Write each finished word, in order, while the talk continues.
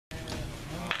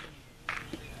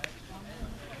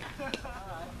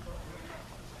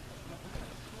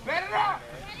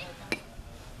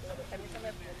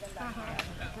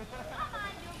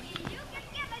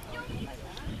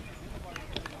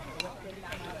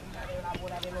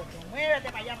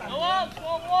Mírate para allá también.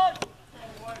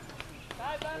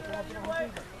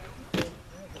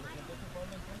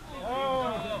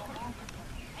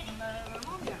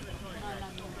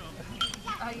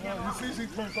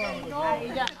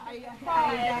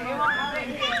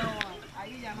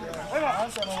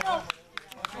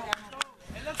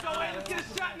 Let's go, let's get a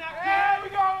shot now. Here we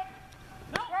go.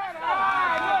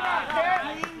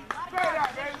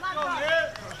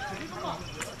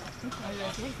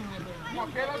 Come on,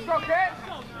 kid, let's go, kid.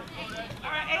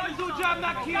 All right, let's do a job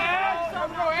now, kid. Let's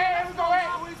go, let's go,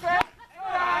 what do you say?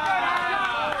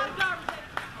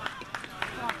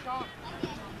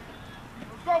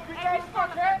 Let's go, kid, let's go,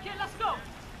 kid. Let's go.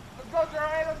 Let's go,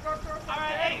 Jerry, let's go, Jerry. All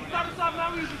right, hey, start us off now.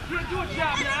 We can't do a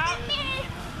job now.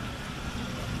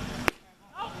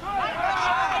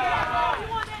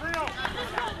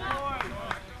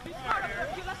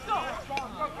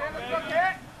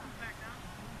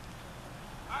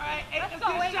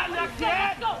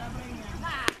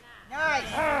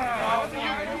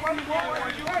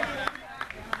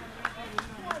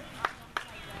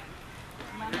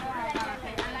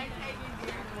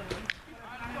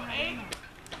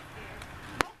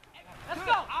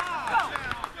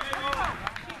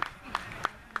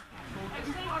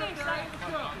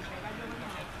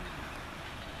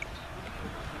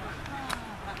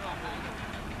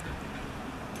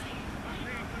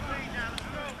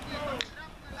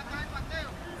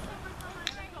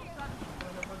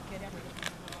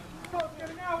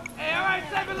 Hey, all right,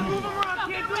 Seven, let's move around,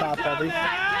 kid. Do Top the job heavy.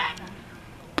 now.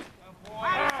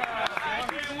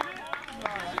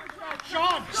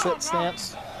 Sit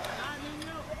stance.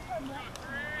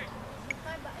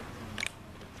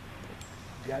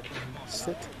 Got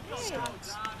sit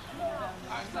stance.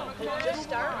 Just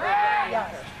start? Yeah.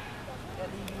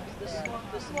 This is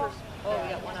first. Oh, we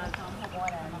got one on.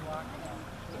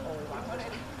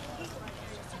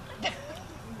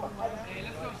 Hey,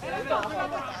 let's go, Seven. Let's move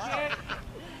around, kid.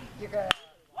 You're good.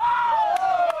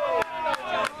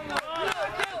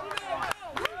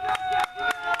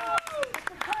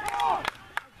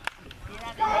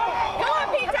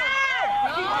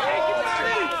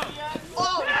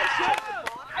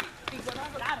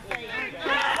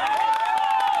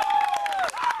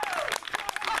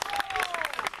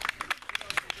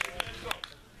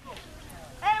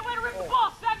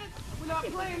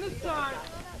 Playing this time.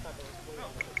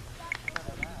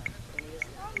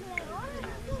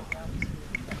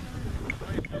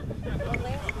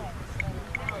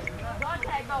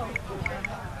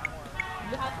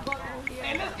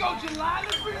 Hey, let's go, July.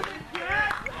 Let's bring him in, kid.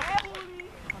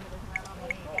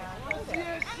 Let's see a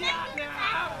shot now.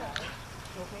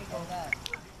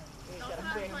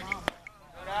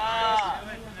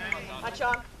 Hi,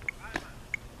 Sean.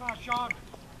 Come on, Sean.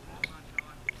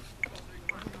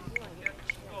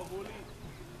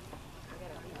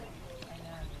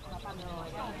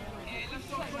 Hey, let's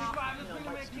go 25. Let's bring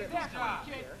him in, kid. That's right,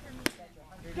 kid.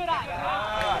 Good eye.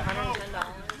 $110.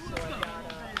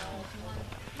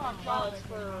 So I got well, it's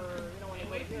for, you know, when you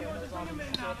go here, it does all the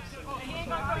tips.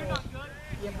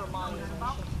 Give her money and she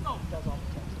does all the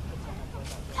tips.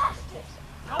 Tips.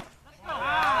 Let's go.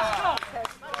 Let's go.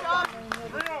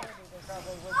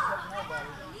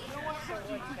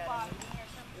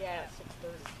 Yeah,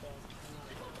 6:30.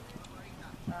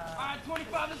 All right,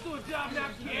 25. Let's do a job now,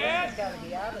 kid. She's got to be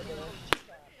out of there.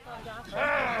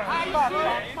 How you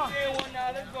doing? Come on.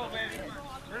 Let's go, baby.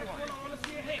 Let's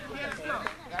see a hit. Let's go.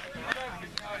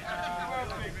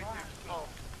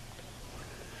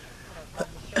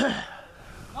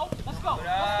 Nope. Let's go.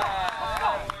 Let's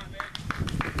go.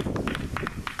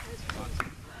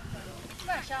 Come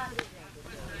on, Sean.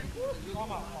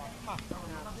 Come on.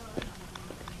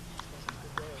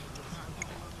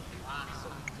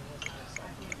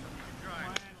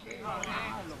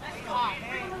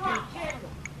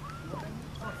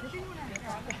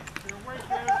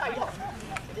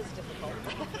 It is difficult.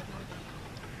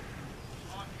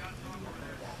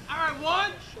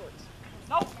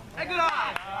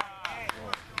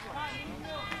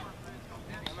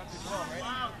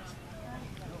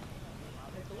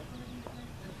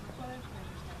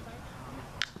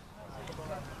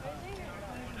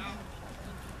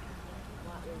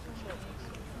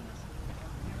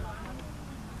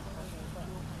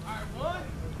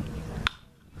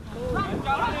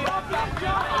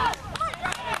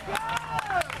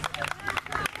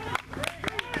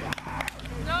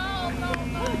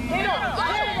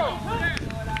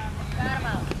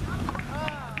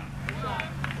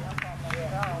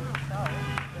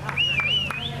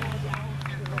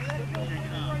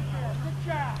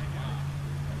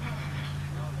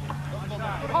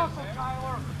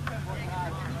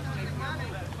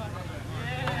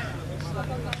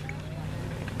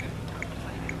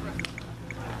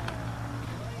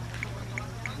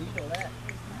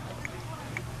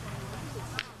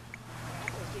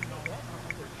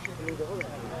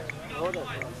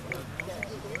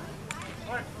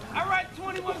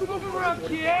 around,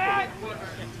 kid.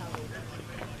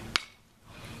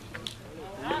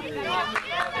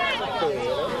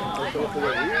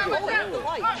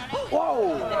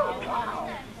 Whoa!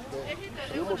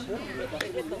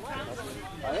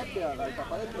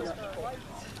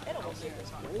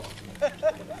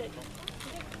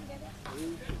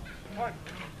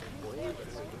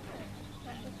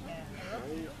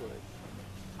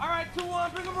 All right,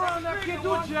 2-1, bring him around now, kid.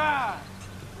 Do a job.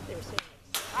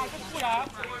 All right, good job.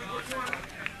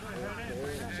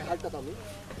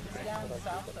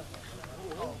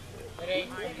 It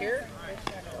ain't here?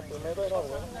 And then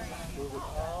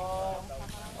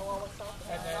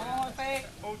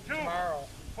tomorrow.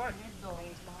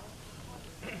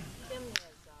 Tim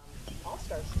has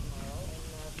All-Stars tomorrow,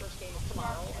 and first game is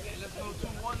tomorrow. Okay, let's go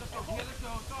 2-1. Let's go, kid. Let's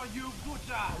go. It's all you. Good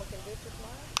job. Looking good for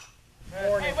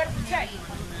tomorrow? Hey, wait for check.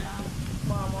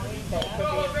 Tomorrow morning, but it could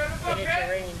be finish the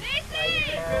rain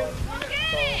tomorrow.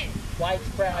 So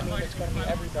widespread, I mean, it's going to be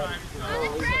everybody.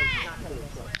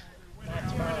 Not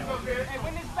tomorrow. Hey,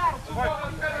 win this battle.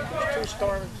 There's two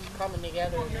storms coming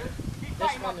together.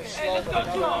 This one is Hey, slow, let's go but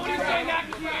 2-1. What do you say, Mac?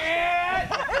 Yeah.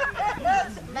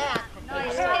 Matt.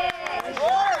 Nice.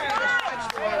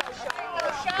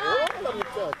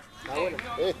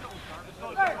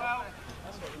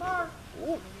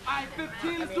 Ay,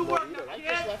 15 is the work now, I kid.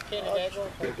 just left Canandaigua.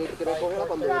 Quería cogerla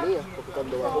cuando venía, porque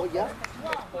cuando bajó ya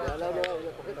la no la voy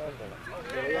a coger.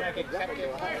 Pero ella ya cuando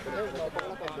bajara, pero no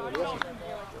cogerla cuando venía.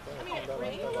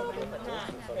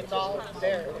 It's all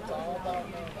there. It's all about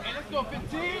me. Hey, let's go 15.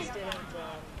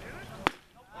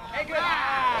 Hey, good.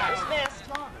 Dismissed.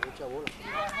 Mucha bola.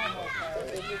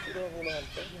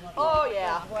 Oh,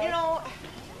 yeah. You know.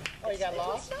 Oh, you got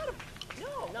lost?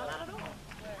 No, not at all.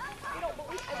 You know, but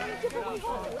I went a different way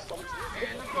home. It was so much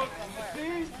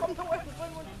easier. From the way we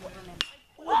went.